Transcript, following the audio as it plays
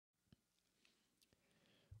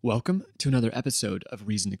Welcome to another episode of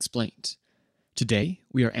Reason Explained. Today,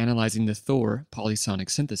 we are analyzing the Thor Polysonic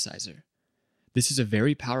Synthesizer. This is a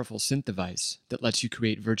very powerful synth device that lets you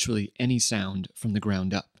create virtually any sound from the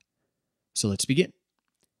ground up. So let's begin.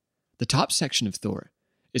 The top section of Thor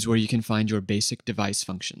is where you can find your basic device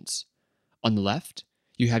functions. On the left,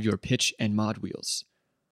 you have your pitch and mod wheels,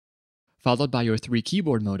 followed by your three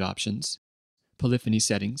keyboard mode options, polyphony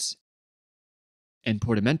settings, and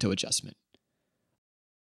portamento adjustment.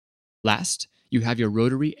 Last, you have your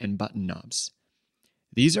rotary and button knobs.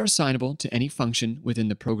 These are assignable to any function within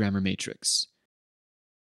the programmer matrix.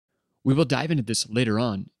 We will dive into this later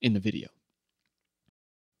on in the video.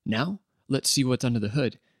 Now, let's see what's under the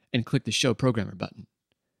hood and click the Show Programmer button.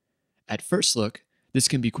 At first look, this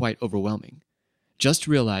can be quite overwhelming. Just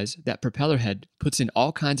realize that Propellor Head puts in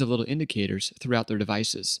all kinds of little indicators throughout their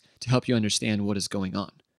devices to help you understand what is going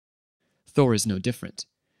on. Thor is no different.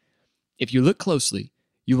 If you look closely,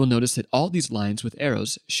 you will notice that all these lines with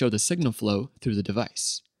arrows show the signal flow through the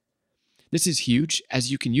device. This is huge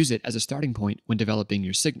as you can use it as a starting point when developing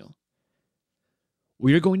your signal.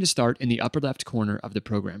 We are going to start in the upper left corner of the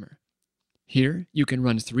programmer. Here, you can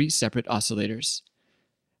run 3 separate oscillators.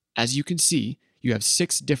 As you can see, you have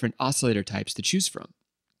 6 different oscillator types to choose from.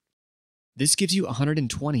 This gives you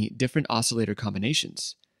 120 different oscillator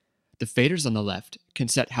combinations. The faders on the left can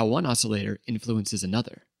set how one oscillator influences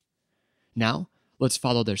another. Now, let's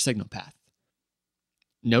follow their signal path.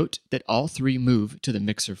 Note that all 3 move to the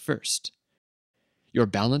mixer first. Your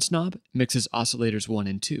balance knob mixes oscillators 1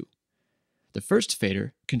 and 2. The first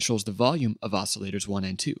fader controls the volume of oscillators 1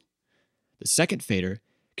 and 2. The second fader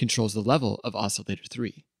controls the level of oscillator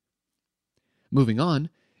 3. Moving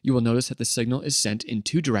on, you will notice that the signal is sent in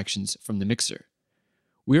 2 directions from the mixer.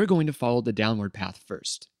 We are going to follow the downward path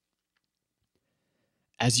first.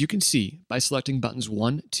 As you can see, by selecting buttons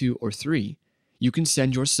 1, 2, or 3, you can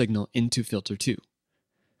send your signal into filter 2.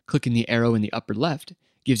 Clicking the arrow in the upper left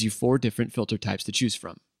gives you 4 different filter types to choose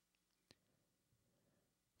from.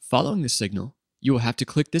 Following the signal, you will have to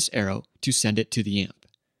click this arrow to send it to the amp.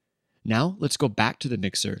 Now let's go back to the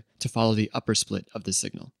mixer to follow the upper split of the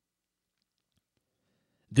signal.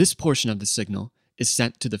 This portion of the signal is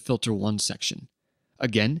sent to the filter 1 section.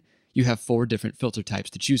 Again, you have 4 different filter types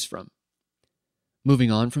to choose from.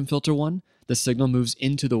 Moving on from filter 1, the signal moves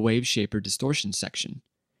into the wave shaper distortion section.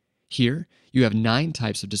 Here, you have 9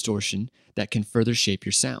 types of distortion that can further shape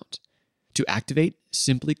your sound. To activate,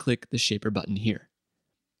 simply click the shaper button here.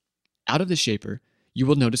 Out of the shaper, you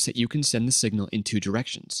will notice that you can send the signal in 2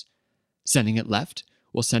 directions. Sending it left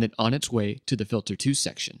will send it on its way to the filter 2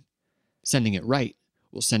 section. Sending it right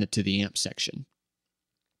will send it to the amp section.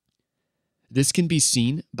 This can be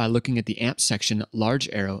seen by looking at the amp section large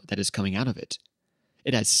arrow that is coming out of it.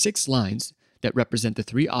 It has 6 lines that represent the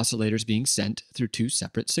 3 oscillators being sent through 2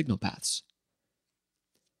 separate signal paths.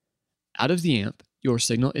 Out of the amp, your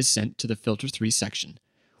signal is sent to the filter 3 section,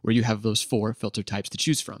 where you have those 4 filter types to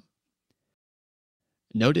choose from.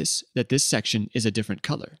 Notice that this section is a different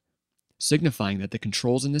color, signifying that the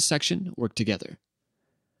controls in this section work together.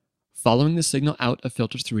 Following the signal out of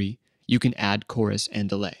filter 3, you can add chorus and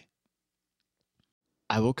delay.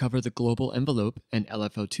 I will cover the global envelope and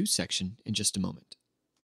LFO2 section in just a moment.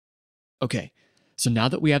 Okay, so now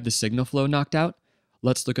that we have the signal flow knocked out,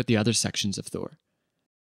 let's look at the other sections of Thor.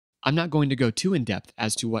 I'm not going to go too in-depth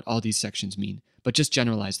as to what all these sections mean, but just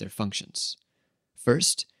generalize their functions.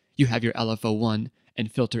 First, you have your LFO1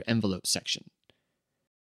 and filter envelope section.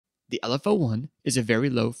 The LFO1 is a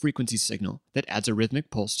very low frequency signal that adds a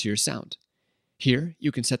rhythmic pulse to your sound. Here,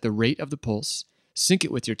 you can set the rate of the pulse, sync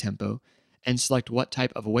it with your tempo, and select what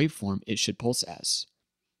type of waveform it should pulse as.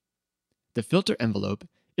 The filter envelope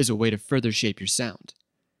is a way to further shape your sound.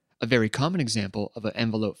 A very common example of an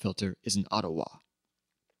envelope filter is an auto-wah.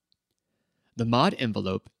 The mod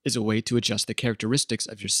envelope is a way to adjust the characteristics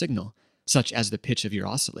of your signal, such as the pitch of your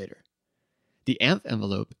oscillator. The amp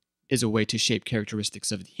envelope is a way to shape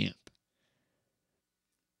characteristics of the amp.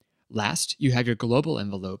 Last, you have your global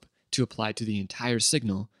envelope to apply to the entire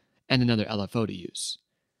signal and another LFO to use.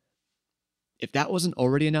 If that wasn't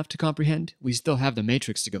already enough to comprehend, we still have the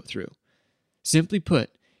matrix to go through. Simply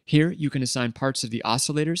put, here you can assign parts of the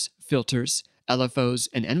oscillators, filters, LFOs,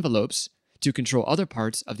 and envelopes to control other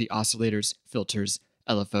parts of the oscillators, filters,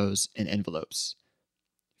 LFOs, and envelopes.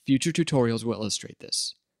 Future tutorials will illustrate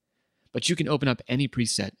this. But you can open up any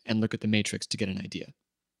preset and look at the matrix to get an idea.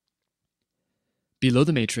 Below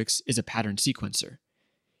the matrix is a pattern sequencer.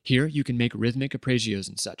 Here you can make rhythmic arpeggios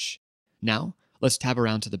and such. Now, let's tab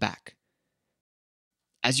around to the back.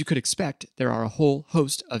 As you could expect, there are a whole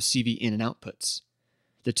host of CV in and outputs.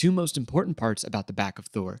 The 2 most important parts about the back of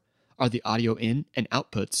Thor are the audio in and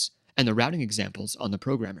outputs and the routing examples on the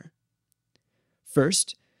programmer.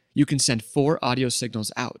 First, you can send 4 audio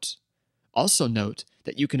signals out. Also note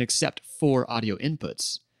that you can accept 4 audio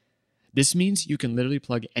inputs. This means you can literally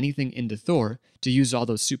plug anything into Thor to use all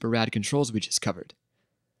those super rad controls we just covered.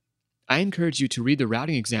 I encourage you to read the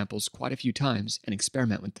routing examples quite a few times and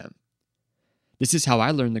experiment with them. This is how I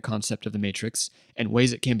learned the concept of the matrix and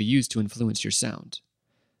ways it can be used to influence your sound.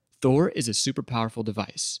 Thor is a super powerful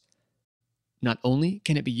device. Not only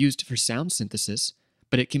can it be used for sound synthesis,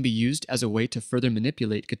 but it can be used as a way to further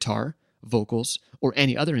manipulate guitar, vocals, or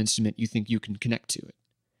any other instrument you think you can connect to it.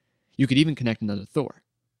 You could even connect another Thor.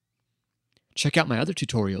 Check out my other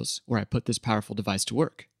tutorials where I put this powerful device to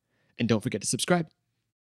work. And don't forget to subscribe.